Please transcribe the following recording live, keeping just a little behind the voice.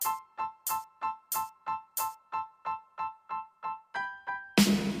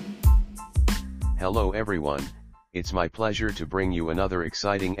Hello everyone, it's my pleasure to bring you another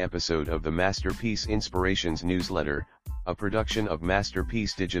exciting episode of the Masterpiece Inspirations newsletter, a production of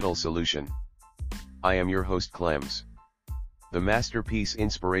Masterpiece Digital Solution. I am your host Clems. The Masterpiece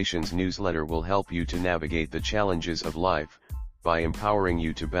Inspirations newsletter will help you to navigate the challenges of life, by empowering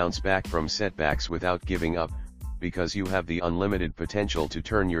you to bounce back from setbacks without giving up, because you have the unlimited potential to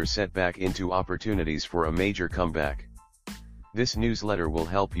turn your setback into opportunities for a major comeback. This newsletter will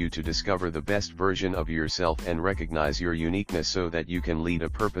help you to discover the best version of yourself and recognize your uniqueness so that you can lead a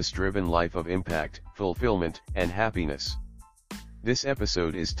purpose-driven life of impact, fulfillment, and happiness. This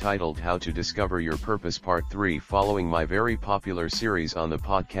episode is titled How to Discover Your Purpose Part 3, following my very popular series on the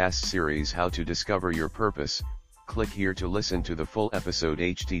podcast series How to Discover Your Purpose. Click here to listen to the full episode.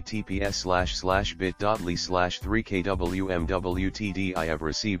 https://bit.ly/3kwmwtd. I have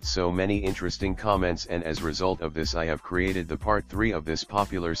received so many interesting comments, and as a result of this I have created the part 3 of this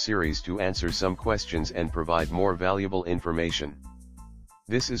popular series to answer some questions and provide more valuable information.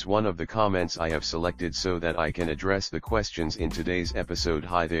 This is one of the comments I have selected so that I can address the questions in today's episode.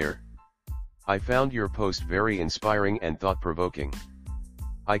 Hi there. I found your post very inspiring and thought-provoking.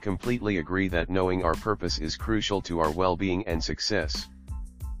 I completely agree that knowing our purpose is crucial to our well-being and success.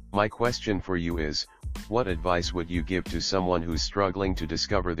 My question for you is, what advice would you give to someone who's struggling to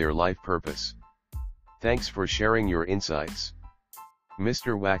discover their life purpose? Thanks for sharing your insights.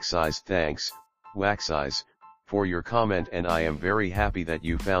 Mr. Waxeyes. Thanks, Waxeyes, for your comment, and I am very happy that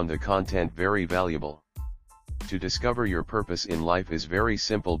you found the content very valuable. To discover your purpose in life is very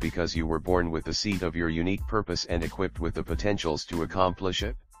simple because you were born with the seed of your unique purpose and equipped with the potentials to accomplish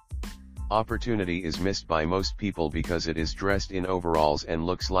it. Opportunity is missed by most people because it is dressed in overalls and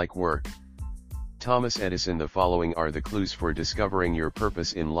looks like work. Thomas Edison. The following are the clues for discovering your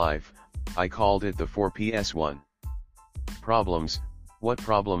purpose in life. I called it the 4PS1. Problems. What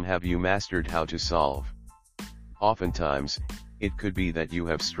problem have you mastered how to solve? Oftentimes, it could be that you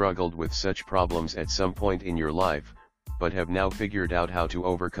have struggled with such problems at some point in your life, but have now figured out how to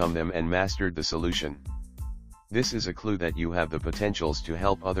overcome them and mastered the solution. This is a clue that you have the potentials to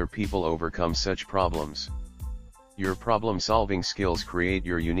help other people overcome such problems. Your problem-solving skills create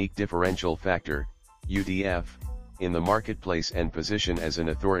your unique differential factor, UDF, in the marketplace and position as an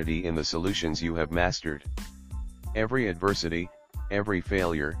authority in the solutions you have mastered. Every adversity, every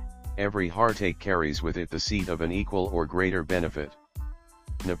failure, every heartache carries with it the seed of an equal or greater benefit.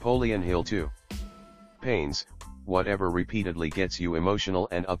 Napoleon Hill. 2. Pains. Whatever repeatedly gets you emotional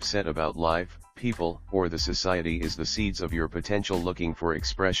and upset about life, people, or the society is the seeds of your potential looking for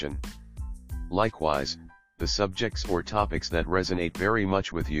expression. Likewise, the subjects or topics that resonate very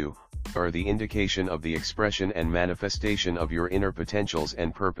much with you, are the indication of the expression and manifestation of your inner potentials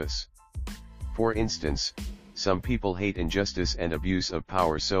and purpose. For instance, some people hate injustice and abuse of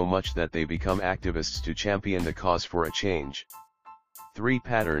power so much that they become activists to champion the cause for a change. 3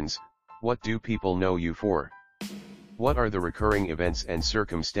 patterns. What do people know you for? What are the recurring events and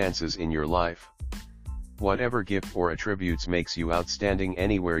circumstances in your life? Whatever gift or attributes makes you outstanding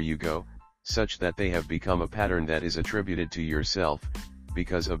anywhere you go, such that they have become a pattern that is attributed to yourself,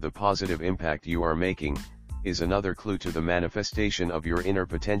 because of the positive impact you are making, is another clue to the manifestation of your inner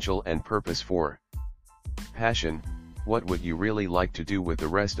potential and purpose. 4. Passion. What would you really like to do with the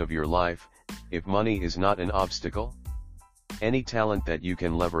rest of your life, if money is not an obstacle? Any talent that you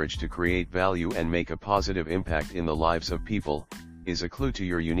can leverage to create value and make a positive impact in the lives of people, is a clue to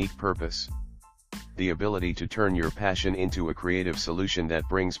your unique purpose. The ability to turn your passion into a creative solution that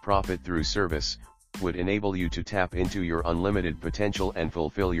brings profit through service, would enable you to tap into your unlimited potential and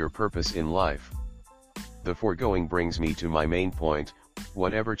fulfill your purpose in life. The foregoing brings me to my main point.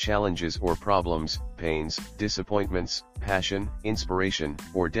 Whatever challenges or problems, pains, disappointments, passion, inspiration,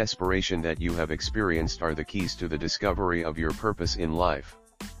 or desperation that you have experienced are the keys to the discovery of your purpose in life.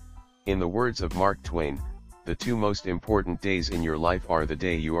 In the words of Mark Twain, the 2 most important days in your life are the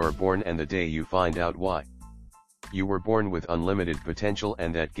day you are born and the day you find out why. You were born with unlimited potential,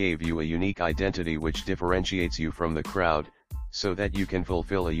 and that gave you a unique identity which differentiates you from the crowd, so that you can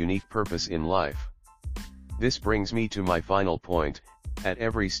fulfill a unique purpose in life. This brings me to my final point. At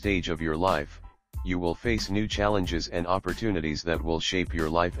every stage of your life, you will face new challenges and opportunities that will shape your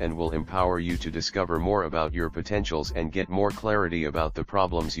life and will empower you to discover more about your potentials and get more clarity about the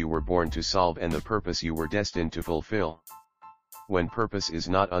problems you were born to solve and the purpose you were destined to fulfill. When purpose is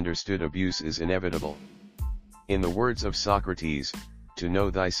not understood, abuse is inevitable. In the words of Socrates, to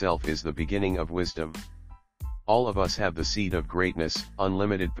know thyself is the beginning of wisdom. All of us have the seed of greatness,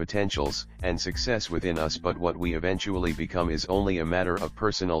 unlimited potentials, and success within us, but what we eventually become is only a matter of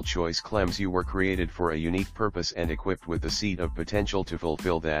personal choice. Clems, you were created for a unique purpose and equipped with the seed of potential to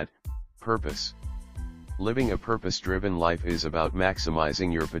fulfill that purpose. Living a purpose-driven life is about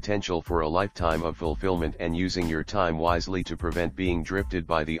maximizing your potential for a lifetime of fulfillment and using your time wisely to prevent being drifted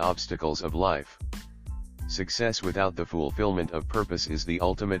by the obstacles of life. Success without the fulfillment of purpose is the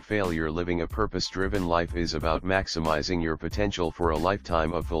ultimate failure. Living a purpose-driven life is about maximizing your potential for a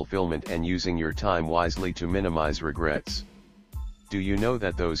lifetime of fulfillment and using your time wisely to minimize regrets. Do you know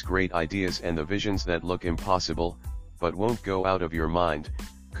that those great ideas and the visions that look impossible, but won't go out of your mind,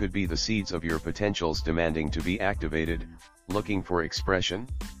 could be the seeds of your potentials demanding to be activated, looking for expression?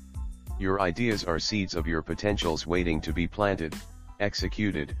 Your ideas are seeds of your potentials waiting to be planted,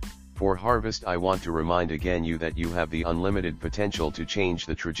 executed, for harvest. I want to remind again you that you have the unlimited potential to change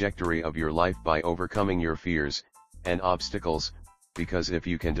the trajectory of your life by overcoming your fears and obstacles, because if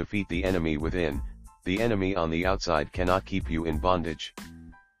you can defeat the enemy within, the enemy on the outside cannot keep you in bondage.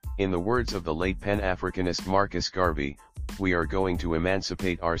 In the words of the late Pan-Africanist Marcus Garvey, we are going to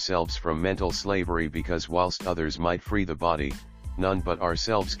emancipate ourselves from mental slavery, because whilst others might free the body, none but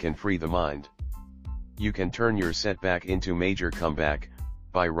ourselves can free the mind. You can turn your setback into major comeback,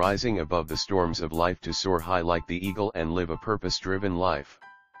 by rising above the storms of life to soar high like the eagle and live a purpose-driven life.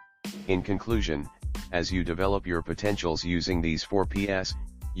 In conclusion, as you develop your potentials using these 4 Ps,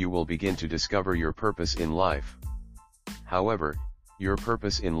 you will begin to discover your purpose in life. However, your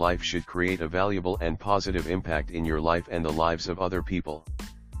purpose in life should create a valuable and positive impact in your life and the lives of other people.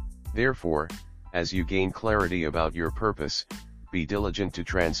 Therefore, as you gain clarity about your purpose, be diligent to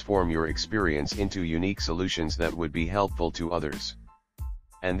transform your experience into unique solutions that would be helpful to others.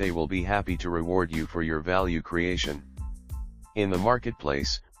 And they will be happy to reward you for your value creation. In the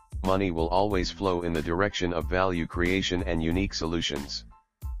marketplace, money will always flow in the direction of value creation and unique solutions.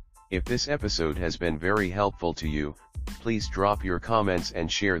 If this episode has been very helpful to you, please drop your comments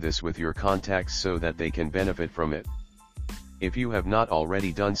and share this with your contacts so that they can benefit from it. If you have not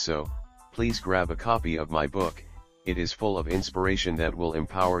already done so, please grab a copy of my book. It is full of inspiration that will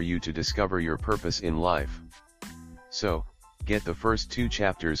empower you to discover your purpose in life. So, get the first 2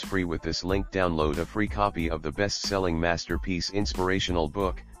 chapters free with this link. Download a free copy of the best-selling masterpiece inspirational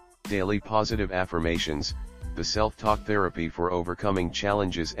book, Daily Positive Affirmations, The Self-Talk Therapy for Overcoming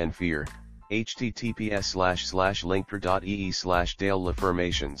Challenges and Fear,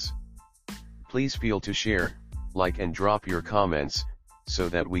 https://linktree.ee/DaleAffirmations. Please feel to share, like and drop your comments, so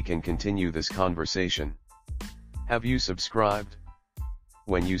that we can continue this conversation. Have you subscribed?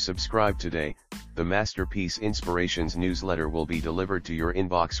 When you subscribe today, the Masterpiece Inspirations newsletter will be delivered to your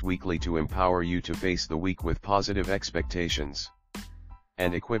inbox weekly to empower you to face the week with positive expectations,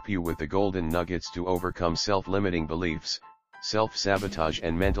 and equip you with the golden nuggets to overcome self-limiting beliefs, self-sabotage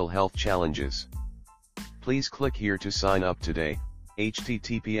and mental health challenges. Please click here to sign up today,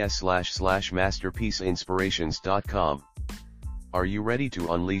 https://masterpieceinspirations.com. Are you ready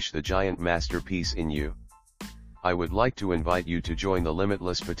to unleash the giant masterpiece in you? I would like to invite you to join the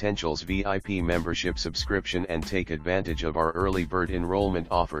Limitless Potentials VIP membership subscription and take advantage of our early bird enrollment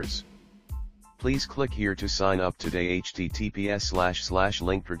offers. Please click here to sign up today,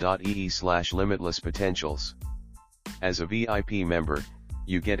 https://linktree.ee/limitlesspotentials. As a VIP member,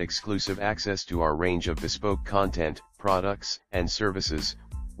 you get exclusive access to our range of bespoke content, products, and services,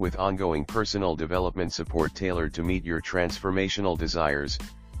 with ongoing personal development support tailored to meet your transformational desires,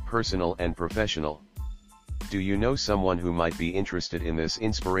 personal and professional. Do you know someone who might be interested in this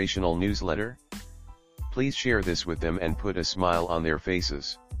inspirational newsletter? Please share this with them and put a smile on their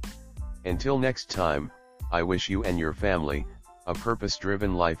faces. Until next time, I wish you and your family a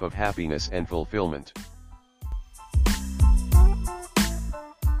purpose-driven life of happiness and fulfillment.